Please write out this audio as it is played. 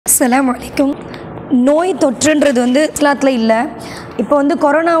அஸ்ஸலாமு அலைக்கும். நோய் தொற்றுன்றது இஸ்லாத்தில் இல்லை. இப்போ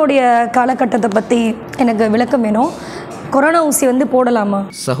கொரோனாவுடைய காலகட்டத்தை பற்றி எனக்கு விளக்கம் வேணும். கொரோனா ஊசி போடலாமா?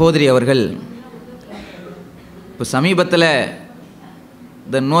 சகோதரி அவர்கள் இப்போ சமீபத்தில்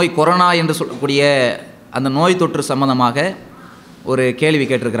இந்த நோய் கொரோனா என்று சொல்லக்கூடிய அந்த நோய் தொற்று சம்பந்தமாக ஒரு கேள்வி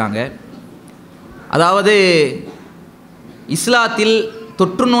கேட்டிருக்கிறாங்க. அதாவது இஸ்லாத்தில்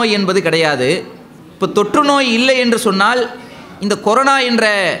தொற்று நோய் என்பது கிடையாது. இப்போ தொற்று நோய் இல்லை என்று சொன்னால் இந்த கொரோனா என்ற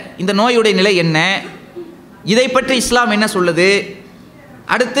இந்த நோயுடைய நிலை என்ன, இதை பற்றி இஸ்லாம் என்ன சொல்லுது,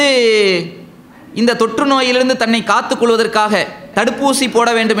 அடுத்து இந்த தொற்று நோயிலிருந்து தன்னை காத்துக்கொள்வதற்காக தடுப்பூசி போட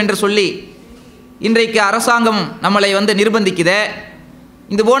வேண்டும் என்று சொல்லி இன்றைக்கு அரசாங்கம் நம்மளை நிர்பந்திக்குதே,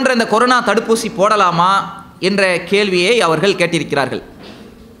 இது போன்ற இந்த கொரோனா தடுப்பூசி போடலாமா என்ற கேள்வியை அவர்கள் கேட்டிருக்கிறார்கள்.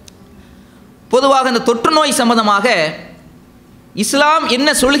 பொதுவாக இந்த தொற்று நோய் சம்பந்தமாக இஸ்லாம் என்ன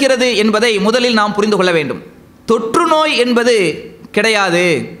சொல்கிறது என்பதை முதலில் நாம் புரிந்து கொள்ள வேண்டும். தொற்று நோய் என்பது கிடையாது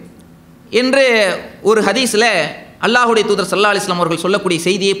என்று ஒரு ஹதீஸில் அல்லாஹுடைய தூதர் ஸல்லல்லாஹு அலைஹி வஸல்லம் அவர்கள் சொல்லக்கூடிய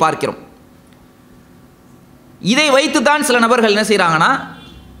செய்தியை பார்க்கிறோம். இதை வைத்து தான் சில நபர்கள் என்ன செய்கிறாங்கன்னா,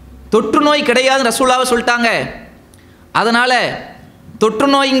 தொற்று நோய் கிடையாதுன்னு ரசூலுல்லாஹ் சொல்லிட்டாங்க, அதனால் தொற்று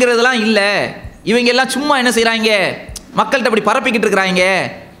நோய்ங்கிறதுலாம் இல்லை, இவங்க எல்லாம் சும்மா என்ன செய்கிறாங்க, மக்கள்கிட்ட இப்படி பரப்பிக்கிட்டு இருக்கிறாங்க,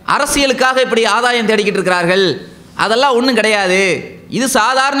 அரசியலுக்காக இப்படி ஆதாயம் தேடிக்கிட்டு இருக்கிறார்கள், அதெல்லாம் ஒன்றும் கிடையாது, இது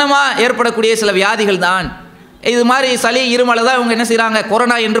சாதாரணமாக ஏற்படக்கூடிய சில வியாதிகள் தான், இது மாதிரி சளி இருமலை தான் இவங்க என்ன செய்கிறாங்க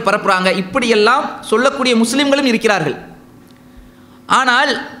கொரோனா என்று பரப்புகிறாங்க, இப்படியெல்லாம் சொல்லக்கூடிய முஸ்லீம்களும் இருக்கிறார்கள்.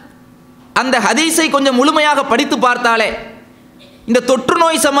 ஆனால் அந்த ஹதீஸை கொஞ்சம் முழுமையாக படித்து பார்த்தாலே இந்த தொற்று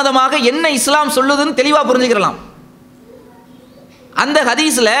நோய் சம்பந்தமாக என்ன இஸ்லாம் சொல்லுதுன்னு தெளிவாக புரிஞ்சுக்கலாம். அந்த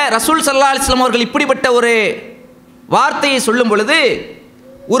ஹதீஸில் ரசூல் ஸல்லல்லாஹு அலைஹி வஸல்லம் அவர்கள் இப்படிப்பட்ட ஒரு வார்த்தையை சொல்லும் பொழுது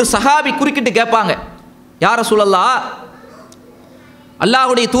ஒரு சஹாபி குறுக்கிட்டு கேட்பாங்க, யா ரசூலல்லாஹ்,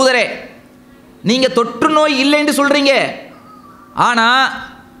 அல்லாஹ்வுடைய தூதரே, நீங்கள் தொற்று நோய் இல்லைன்னு சொல்கிறீங்க, ஆனால்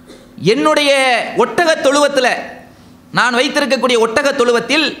என்னுடைய ஒட்டகத் தொழுவத்தில், நான் வைத்திருக்கக்கூடிய ஒட்டகத்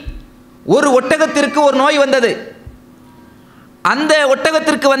தொழுவத்தில் ஒரு ஒட்டகத்திற்கு ஒரு நோய் வந்தது, அந்த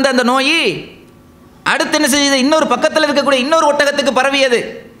ஒட்டகத்திற்கு வந்த அந்த நோய் அடுத்து என்ன செய்யுது, இன்னொரு பக்கத்தில் இருக்கக்கூடிய இன்னொரு ஒட்டகத்துக்கு பரவியது,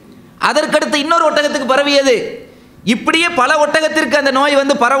 அதற்கடுத்து இன்னொரு ஒட்டகத்துக்கு பரவியது, இப்படியே பல ஒட்டகத்திற்கு அந்த நோய்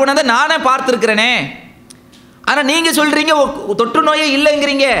பரவுனதை நானே பார்த்துருக்கிறேனே, ஆனால் நீங்கள் சொல்கிறீங்க தொற்று நோயே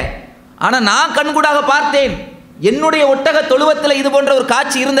இல்லைங்கிறீங்க, ஆனால் நான் கண்கூடாக பார்த்தேன், என்னுடைய ஒட்டக தொழுவத்தில் இது போன்ற ஒரு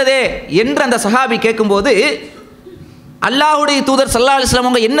காட்சி இருந்ததே என்று அந்த சஹாபி கேட்கும்போது அல்லாஹ்வுடைய தூதர் ஸல்லல்லாஹு அலைஹி வஸல்லம்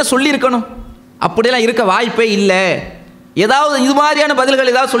அவங்க என்ன சொல்லியிருக்கணும்? அப்படியெல்லாம் இருக்க வாய்ப்பே இல்லை, ஏதாவது இது மாதிரியான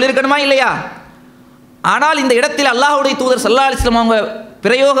பதில்கள் ஏதாவது சொல்லியிருக்கணுமா இல்லையா? ஆனால் இந்த இடத்தில் அல்லாஹ்வுடைய தூதர் ஸல்லல்லாஹு அலைஹி வஸல்லம் அவங்க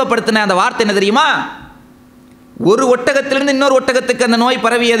பிரயோகப்படுத்தின அந்த வார்த்தை என்ன தெரியுமா? ஒரு ஒட்டகத்திலிருந்து இன்னொரு ஒட்டகத்துக்கு அந்த நோய்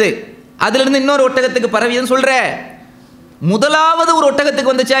பரவியது, அதிலிருந்து இன்னொரு ஒட்டகத்துக்கு பரவியதுன்னு சொல்கிற, முதலாவது ஒரு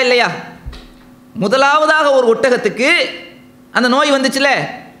ஒட்டகத்துக்கு வந்துச்சா இல்லையா? முதலாவதாக ஒரு ஒட்டகத்துக்கு அந்த நோய் வந்துச்சுல,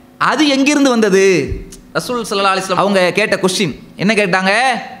 அது எங்கிருந்து வந்தது? ரசூல் ஸல்லல்லாஹு அலைஹி வஸல்லம் அவங்க கேட்ட கொஸ்டின் என்ன கேட்டாங்க,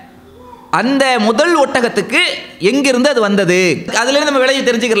 அந்த முதல் ஒட்டகத்துக்கு எங்கிருந்து அது வந்தது, அதுலேருந்து நம்ம விலையை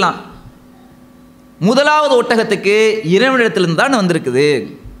தெரிஞ்சுக்கலாம். முதலாவது ஒட்டகத்துக்கு இறைவனிடத்திலிருந்து தான் வந்திருக்குது,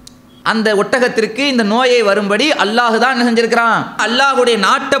 அந்த ஒட்டகத்திற்கு இந்த நோயை வரும்படி அல்லாஹ் தான் என்ன செஞ்சிருக்கிறான், அல்லாஹ்வுடைய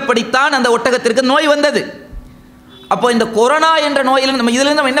நாட்டப்படித்தான் அந்த ஒட்டகத்திற்கு நோய் வந்தது. அப்போ இந்த கொரோனா என்ற நோயிலிருந்து நம்ம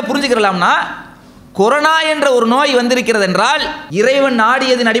இதிலிருந்து நம்ம என்ன புரிஞ்சுக்கிறலாம்னா, கொரோனா என்ற ஒரு நோய் வந்திருக்கிறது என்றால் இறைவன்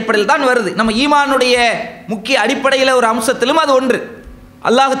நாடியதின் அடிப்படையில் தான் வருது. நம்ம ஈமானுடைய முக்கிய அடிப்படையில் ஒரு அம்சத்திலும் அது ஒன்று.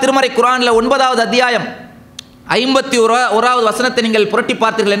 அல்லாஹ் திருமறை குர்ஆனில் 9வது அத்தியாயம் 51வது வசனத்தை நீங்கள் புரட்டி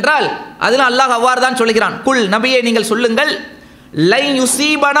பார்த்தீர்கள் என்றால் அதில் அல்லாஹ் அவ்வாறு தான் சொல்கிறான், குல் நபியே நீங்கள் சொல்லுங்கள், லை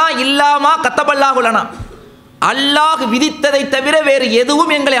யுசீபனா இல்லாமா கத்தபல்லாஹு லனா, அல்லாஹ் விதித்ததை தவிர வேறு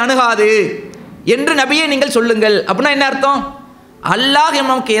எதுவும் எங்களை அணுகாது என்று நபியே நீங்கள் சொல்லுங்கள். அப்படின்னா என்ன அர்த்தம்? அல்லாஹ்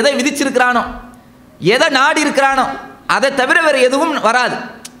நமக்கு எதை விதிச்சிருக்கிறானோ, எதை நாடி இருக்கிறானோ அதை தவிர வேறு எதுவும் வராது.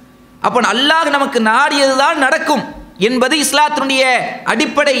 அப்போ அல்லாஹ் நமக்கு நாடியது தான் நடக்கும் என்பது இஸ்லாத்தினுடைய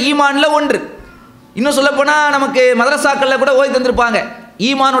அடிப்படை ஈமான்ல ஒன்று. இன்னும் சொல்லப்போனால் நமக்கு மதரசாக்களில் கூட ஓதி தந்திருப்பாங்க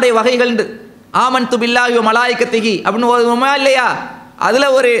ஈமானுடைய வகைகள், ஆமன்து பில்லாஹி வ மலாயிகத்திஹி அப்படின்னு ஓதுவோமா இல்லையா?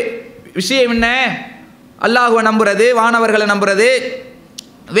 அதில் ஒரு விஷயம் என்ன, அல்லாஹுவை நம்புறது, வானவர்களை நம்புறது,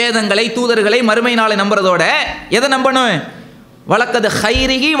 வேதங்களை, தூதர்களை, மறுமை நாளை நம்புறதோட எதை நம்பணும்? வலக்கது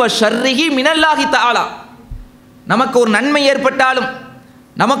ஹைரிஹி வ ஷர்ரிஹி மினல்லாஹி தஆலா, நமக்கு ஒரு நன்மை ஏற்பட்டாலும்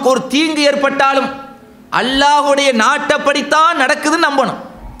நமக்கு ஒரு தீங்கு ஏற்பட்டாலும் அல்லாஹ்வுடைய நாட்டப்படித்தான் நடக்குதுன்னு நம்பணும்.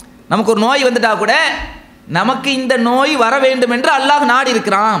 நமக்கு ஒரு நோய் வந்துட்டா கூட நமக்கு இந்த நோய் வர வேண்டும் என்று அல்லாஹ் நாடி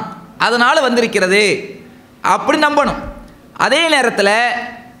இருக்கிறான், அதனால் வந்திருக்கிறது அப்படி நம்பணும். அதே நேரத்தில்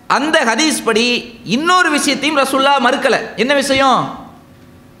அந்த ஹதீஸ் படி இன்னொரு விஷயத்தையும் ரசூலுல்லாஹ் மறுக்கலை. என்ன விஷயம்?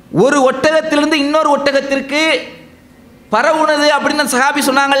 ஒரு ஒட்டகத்திலிருந்து இன்னொரு ஒட்டகத்திற்கு பரவுனது அப்படின்னு சஹாபி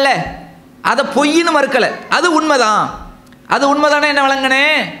சொன்னாங்கல்ல, அதை பொய்ன்னு மறுக்கலை, அது உண்மைதான். அது உண்மைதானே என்ன வழங்கினே,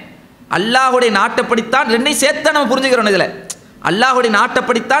 அல்லாஹ்வுடைய நாட்டப்படித்தான், ரெண்டையும் சேர்த்து நம்ம புரிஞ்சுக்கிறோம். இதில் அல்லாஹ்வுடைய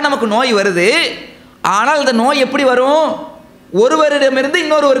நாட்டப்படித்தான் நமக்கு நோய் வருது. ஆனால் இந்த நோய் எப்படி வரும்? ஒருவரிடமிருந்து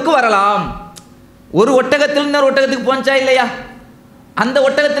இன்னொருவருக்கு வரலாம். ஒரு ஒட்டகத்தில் இன்னொரு ஒட்டகத்துக்கு போச்சா இல்லையா? அந்த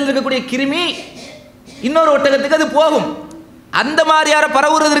ஒட்டகத்தில் இருக்கக்கூடிய கிருமி இன்னொரு ஒட்டகத்துக்கு அது போகும். அந்த மாதிரியான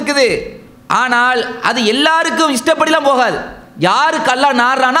பரவுறது இருக்குது. ஆனால் அது எல்லாருக்கும் இஷ்டப்படிலாம் போகாது. யாருக்கு அல்லாஹ்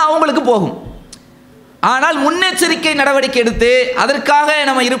நாடுறானா அவங்களுக்கு போகும். ஆனால் முன்னெச்சரிக்கை நடவடிக்கை எடுத்து அதற்காக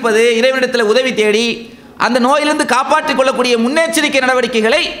நம்ம இருப்பது, இறைவனிடத்தில் உதவி தேடி அந்த நோயிலிருந்து காப்பாற்றிக் கொள்ளக்கூடிய முன்னெச்சரிக்கை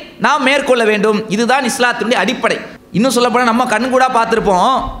நடவடிக்கைகளை நாம் மேற்கொள்ள வேண்டும். இதுதான் இஸ்லாத்தினுடைய அடிப்படை. இன்னும் சொல்லப்போனால் நம்ம கண் கூட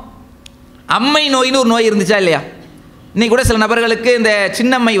பார்த்துருப்போம், அம்மை நோயின்னு ஒரு நோய் இருந்துச்சா இல்லையா? இன்னைக்கு கூட சில நபர்களுக்கு இந்த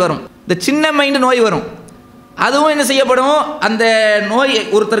சின்னம்மை வரும். இந்த சின்னம்மைன்னு நோய் வரும். அதுவும் என்ன செய்யப்படும்? அந்த நோய்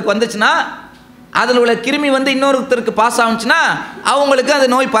ஒருத்தருக்கு வந்துச்சுன்னா அதில் உள்ள கிருமி வந்து இன்னொருத்தருக்கு பாஸ் ஆகுச்சுன்னா அவங்களுக்கு அந்த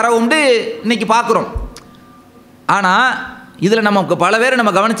நோய் பரவும்னு இன்னைக்கு பார்க்குறோம். ஆனால் இதில் நமக்கு பல பேர்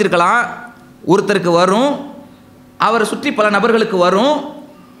நம்ம கவனிச்சிருக்கலாம். ஒருத்தருக்கு வரும், அவரை சுற்றி பல நபர்களுக்கு வரும்.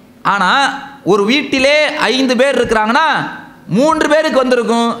 ஆனால் ஒரு வீட்டிலே 5 பேர் இருக்கிறாங்கன்னா 3 பேருக்கு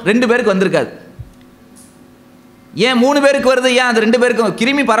வந்திருக்கும், 2 பேருக்கு வந்திருக்காது. ஏன் 3 பேருக்கு வருது? ஏன் அந்த 2 பேருக்கும்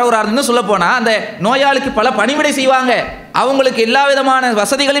கிருமி பரவுறாருன்னு சொல்ல போனால் அந்த நோயாளிக்கு பல பணிவிடை செய்வாங்க. அவங்களுக்கு எல்லா விதமான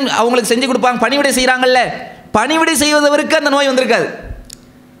வசதிகளையும் அவங்களுக்கு செஞ்சு கொடுப்பாங்க. பணிவிடை செய்கிறாங்கல்ல, பணிவிடை செய்வதற்கு அந்த நோய் வந்திருக்காது.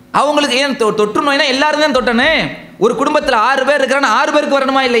 அவங்களுக்கு ஏன் தொற்று நோய்னா எல்லாரும் தான் தொட்டனே. ஒரு குடும்பத்தில் 6 பேர் இருக்கிறாங்கன்னா 6 பேருக்கு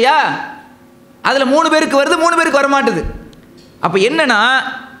வரணுமா இல்லையா? அதில் 3 பேருக்கு வருது, 3 பேருக்கு வரமாட்டுது. அப்போ என்னன்னா,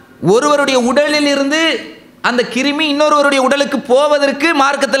 ஒருவருடைய உடலில் இருந்து அந்த கிருமி இன்னொருவருடைய உடலுக்கு போவதற்கு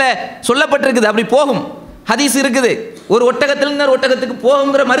மார்க்கத்தில் சொல்லப்பட்டிருக்குது. அப்படி போகும், ஹதீஸ் இருக்குது. ஒரு ஒட்டகத்தில் இன்னொரு ஒட்டகத்துக்கு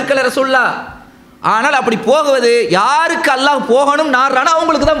போகுங்கிற மறுக்கலை ரசூலுல்லாஹ். ஆனால் அப்படி போகுவது யாருக்கு அல்லாஹ் போகணும் நாடுறானோ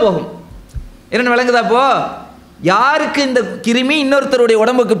அவங்களுக்கு தான் போகும். என்ன விளங்குதா? அப்போ யாருக்கு இந்த கிருமி இன்னொருத்தருடைய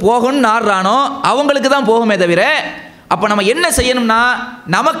உடம்புக்கு போகணும்னு நாடுறானோ அவங்களுக்கு தான் போகுமே தவிர, அப்போ நம்ம என்ன செய்யணும்னா,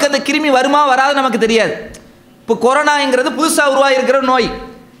 நமக்கு அந்த கிருமி வருமா வராது நமக்கு தெரியாது. இப்போ கொரோனாங்கிறது புதுசாக உருவாகிருக்கிற நோய்.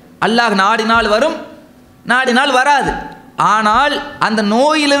 அல்லாஹ் நாடினால் வரும், நாடினால் வராது. ஆனால் அந்த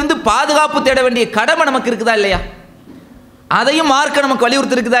நோயிலிருந்து பாதுகாப்பு தேட வேண்டிய கடமை நமக்கு இருக்குதா இல்லையா? அதையும் மார்க்க நமக்கு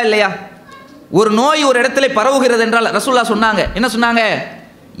வலியுறுத்தி இருக்குதா இல்லையா? ஒரு நோய் ஒரு இடத்துல பரவுகிறது என்றால் ரசூலுல்லாஹ் சொன்னாங்க, என்ன சொன்னாங்க?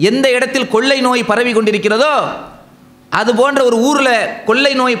 எந்த இடத்தில் கொள்ளை நோய் பரவி கொண்டிருக்கிறதோ அது போன்ற ஒரு ஊரில்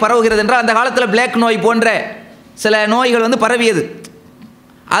கொள்ளை நோய் பரவுகிறது என்றால், அந்த காலத்தில் பிளாக் நோய் போன்ற சில நோய்கள் வந்து பரவியது.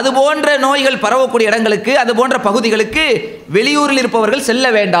 அது போன்ற நோய்கள் பரவக்கூடிய இடங்களுக்கு, அது போன்ற பகுதிகளுக்கு வெளியூரில் இருப்பவர்கள் செல்ல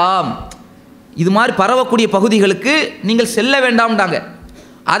வேண்டாம். இது மாதிரி பரவக்கூடிய பகுதிகளுக்கு நீங்கள் செல்ல வேண்டாம்டாங்க.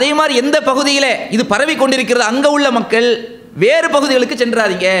 அதே மாதிரி எந்த பகுதியில் இது பரவி கொண்டிருக்கிறது அங்கே உள்ள மக்கள் வேறு பகுதிகளுக்கு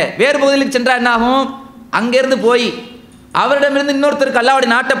சென்றாதீங்க. வேறு பகுதிகளுக்கு சென்றா என்ன ஆகும்? அங்கேருந்து போய் அவரிடமிருந்து இன்னொருத்தருக்கு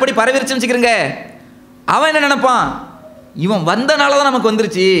அல்லாஹ்வுடைய நாட்டப்படி பரவிருச்சுன்னு வச்சுக்கிறங்க, அவன் என்ன நினைப்பான்? இவன் வந்தனால தான் நமக்கு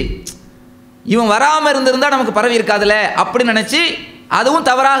வந்துருச்சு, இவன் வராமல் இருந்திருந்தால் நமக்கு பரவி இருக்காதுல்ல அப்படின்னு நினச்சி அதுவும்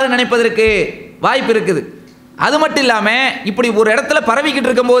தவறாக நினைப்பதற்கு வாய்ப்பு இருக்குது. அது மட்டும் இல்லாமல் இப்படி ஒரு இடத்துல பரவிக்கிட்டு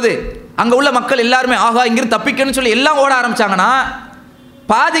இருக்கும்போது அங்கே உள்ள மக்கள் எல்லாருமே ஆகா இங்கிருந்து தப்பிக்கணும்னு சொல்லி எல்லாம் ஓட ஆரம்பித்தாங்கன்னா,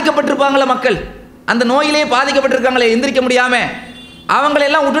 பாதிக்கப்பட்டிருப்பாங்களே மக்கள், அந்த நோயிலே பாதிக்கப்பட்டிருக்காங்களே எந்திரிக்க முடியாமல்,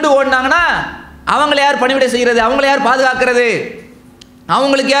 அவங்களெல்லாம் விட்டுட்டு ஓடினாங்கன்னா அவங்கள யார் பணிவிடை செய்கிறது? அவங்கள யார் பாதுகாக்கிறது?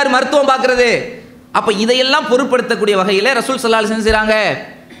 அவங்களுக்கு யார் மருத்துவம் பார்க்கறது? அப்போ இதையெல்லாம் பொருட்படுத்தக்கூடிய வகையில் ரசூல் ஸல்லல்லாஹு அலைஹி வஸல்லம் செய்கிறாங்க.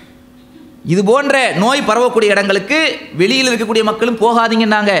 இது போன்ற நோய் பரவக்கூடிய இடங்களுக்கு வெளியில் இருக்கக்கூடிய மக்களும்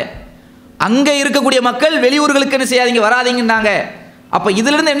போகாதீங்கன்னாங்க. அங்கே இருக்கக்கூடிய மக்கள் வெளியூர்களுக்கு என்ன செய்யாதீங்க, வராதிங்கன்னாங்க. அப்போ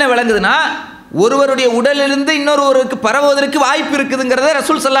இதிலிருந்து என்ன விளங்குதுன்னா, ஒருவருடைய உடலிலிருந்து இன்னொருவருக்கு பரவுவதற்கு வாய்ப்பு இருக்குதுங்கிறத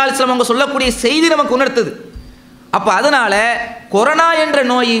ரசூல் ஸல்லல்லாஹு அலைஹி வஸல்லம் அவங்க சொல்லக்கூடிய செய்தி நமக்கு உணர்த்துது. அப்போ அதனால கொரோனா என்ற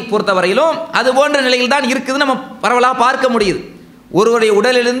நோயை பொறுத்தவரையிலும் அது போன்ற நிலையில் தான் இருக்குது, நம்ம பரவலாக பார்க்க முடியுது. ஒருவருடைய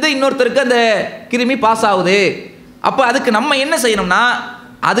உடலிலிருந்து இன்னொருத்தருக்கு அந்த கிருமி பாஸ் ஆகுது. அப்போ அதுக்கு நம்ம என்ன செய்யணும்னா,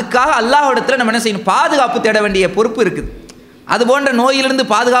 அதுக்காக அல்லாஹ்விடத்தில் நம்ம என்ன செய்யணும்? பாதுகாப்பு தேட வேண்டிய பொறுப்பு இருக்குது. அது போன்ற நோயிலிருந்து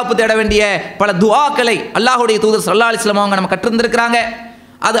பாதுகாப்பு தேட வேண்டிய பல துஆக்களை அல்லாஹ்வுடைய தூதர் ஸல்லல்லாஹு அலைஹி வஸல்லம் அவங்க நம்ம கற்றிருந்திருக்கிறாங்க.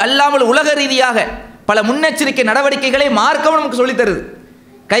 அது அல்லாமல் உலக ரீதியாக பல முன்னெச்சரிக்கை நடவடிக்கைகளை மார்க்கம் நமக்கு சொல்லித் தருது.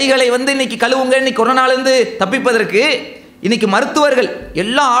 கைகளை வந்து இன்னைக்கு கழுவுங்க, இன்னைக்கு கொரோனாலேருந்து தப்பிப்பதற்கு இன்னைக்கு மருத்துவர்கள்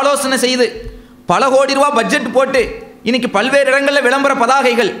எல்லாம் ஆலோசனை செய்து பல கோடி ரூபா பட்ஜெட் போட்டு இன்னைக்கு பல்வேறு இடங்களில் விளம்பர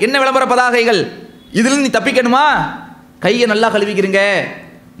பதாகைகள், என்ன விளம்பர பதாகைகள்? இதில் நீ தப்பிக்கணுமா, கையை நல்லா கழுவிக்கிறீங்க,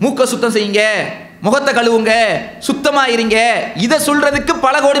 மூக்க சுத்தம் செய்யுங்க, முகத்தை கழுவுங்க, சுத்தமாக இருங்க, இதை சொல்றதுக்கு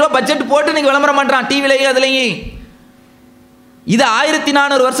பல கோடி ரூபா பட்ஜெட் போட்டு இன்னைக்கு விளம்பரம் பண்ணுறான் டிவிலையும் அதுலேயும். இது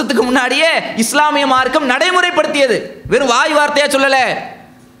 1400 வருஷத்துக்கு முன்னாடியே இஸ்லாமிய மார்க்கம் நடைமுறைப்படுத்தியது. வெறும் வாய் வார்த்தையா சொல்லல.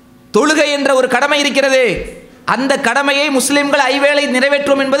 தொழுகை என்ற ஒரு கடமை இருக்கிறது. அந்த கடமையை முஸ்லிம்கள் ஐவேளை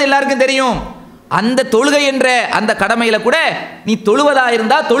நிறைவேற்றும் என்பது எல்லாருக்கும் தெரியும். அந்த தொழுகை என்ற அந்த கடமையில கூட நீ தொழுவதா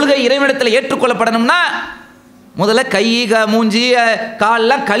இருந்தா, தொழுகை இறைவனிடத்தில் ஏற்றுக்கொள்ளப்படணும்னா முதல்ல கை மூஞ்சி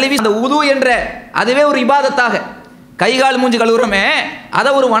காலெல்லாம் கழுவி அந்த உது என்ற அதுவே ஒரு இபாதத்தாக கை கால் மூஞ்சி கழுவுறோமே அதை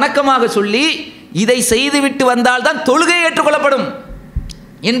ஒரு வணக்கமாக சொல்லி இதை செய்துவிட்டு வந்தால் தான் தொழுகை ஏற்றுக்கொள்ளப்படும்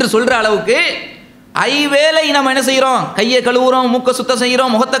என்று சொல்கிற அளவுக்கு ஐவேளை நம்ம என்ன செய்கிறோம்? கையை கழுவுறோம், மூக்கை சுத்தம்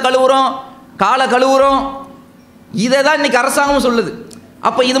செய்கிறோம், முகத்தை கழுவுறோம், காலை கழுவுறோம். இதை தான் இன்னைக்கு அரசாங்கம் சொல்லுது.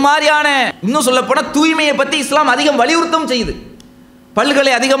 அப்போ இது மாதிரியான இன்னும் சொல்லப்போனால் தூய்மையை பற்றி இஸ்லாம் அதிகம் வலியுறுத்தம் செய்யுது.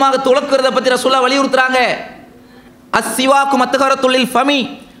 பல்களை அதிகமாக துலக்கிறத பற்றி ரசூலுல்லாஹ் வலியுறுத்துறாங்க. அஸ்ஸிவாக்கு மத்தகரத்துள்ளில் ஃபமி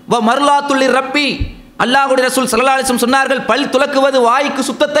வ மர்லாத்துள்ளில் ரப்பி. அல்லாஹ்வுடைய ரசூல் ஸல்லல்லாஹு அலைஹி வஸல்லம் சொன்னார்கள், பல் துலக்குவது வாய்க்கு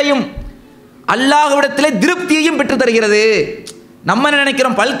சுத்தத்தையும் அல்லாஹ்விடத்திலே திருப்தியையும் பெற்று தருகிறது. நம்ம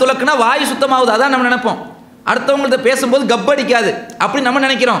நினைக்கிறோம் பல் துலக்குனா வாய் சுத்தமாகுது, அதான் நம்ம நினைப்போம். அடுத்தவங்கள்ட்ட பேசும்போது கப்படிக்காது அப்படி நம்ம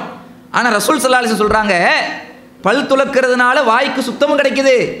நினைக்கிறோம். ஆனால் ரசூல் ஸல்லல்லாஹு அலைஹி வஸல்லம் சொல்கிறாங்க, பல் துலக்கிறதுனால வாய்க்கு சுத்தமும்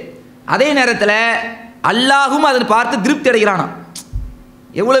கிடைக்குது, அதே நேரத்தில் அல்லாஹும் அதை பார்த்து திருப்தி அடைகிறானா.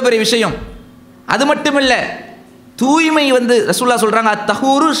 எவ்வளோ பெரிய விஷயம்! அது மட்டும் இல்லை, தூய்மை ரசூலுல்லாஹ் சொல்கிறாங்க,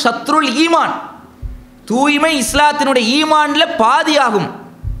 அத்தஹூரு ஷத்ருல் ஈமான். தூய்மை இஸ்லாத்தினுடைய ஈமானில் பாதியாகும்.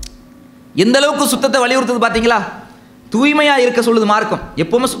 எந்த அளவுக்கு சுத்தத்தை வலியுறுத்துது பார்த்தீங்களா? தூய்மையாக இருக்க சொல்லுது மார்க்கம்.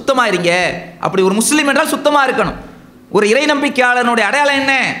 எப்பவுமே சுத்தமாக இருங்க. அப்படி ஒரு முஸ்லீம் என்றால் சுத்தமாக இருக்கணும். ஒரு இறை நம்பிக்கையாளனுடைய அடையாளம்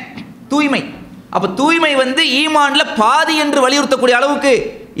என்ன? தூய்மை. அப்போ தூய்மை ஈமான்ல பாதி என்று வலியுறுத்தக்கூடிய அளவுக்கு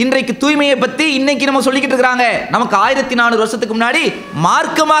இன்றைக்கு தூய்மையை பற்றி இன்னைக்கு நம்ம சொல்லிக்கிட்டு இருக்கிறாங்க. நமக்கு 1400 வருஷத்துக்கு முன்னாடி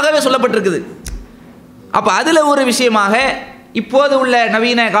மார்க்கமாகவே சொல்லப்பட்டிருக்குது. அப்போ அதில் ஒரு விஷயமாக இப்போது உள்ள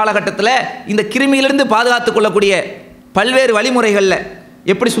நவீன காலகட்டத்தில் இந்த கிருமியிலிருந்து பாதுகாத்து கொள்ளக்கூடிய பல்வேறு வழிமுறைகளில்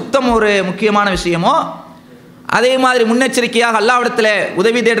எப்படி சுத்தம் ஒரு முக்கியமான விஷயமோ, அதே மாதிரி முன்னெச்சரிக்கையாக அல்லாஹ்விடத்தில்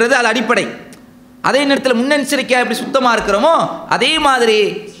உதவி தேடுறது அது அடிப்படை. அதே நேரத்தில் முன்னெச்சரிக்கையாக எப்படி சுத்தமாக இருக்கிறோமோ அதே மாதிரி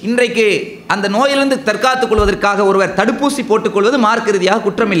இன்றைக்கு அந்த நோயிலிருந்து தற்காத்துக் கொள்வதற்காக ஒருவர் தடுப்பூசி போட்டுக்கொள்வது மார்க்க ரீதியாக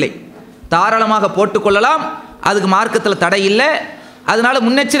குற்றமில்லை. தாராளமாக போட்டுக்கொள்ளலாம், அதுக்கு மார்க்கத்தில் தடை இல்லை. அதனால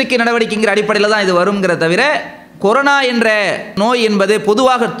முன்னெச்சரிக்கை நடவடிக்கைங்கிற அடிப்படையில் தான் இது வருங்கிற தவிர, கொரோனா என்ற நோய் என்பது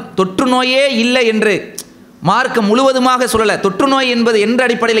பொதுவாக தொற்று நோயே இல்லை என்று மார்க்கம் முழுவதுமாக சொல்லலை. தொற்று நோய் என்பது என்ற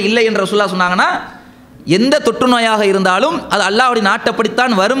அடிப்படையில் இல்லை என்று ரசூலுல்லாஹ் சொன்னாங்கன்னா, எந்த தொற்று நோயாக இருந்தாலும் அது அல்லாஹ்வுடைய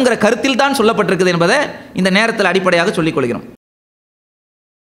நாட்டப்படித்தான் வருங்கிற கருத்தில் தான் சொல்லப்பட்டிருக்குது என்பதை இந்த நேரத்தில் அடிப்படையாக சொல்லிக் கொள்கிறோம்.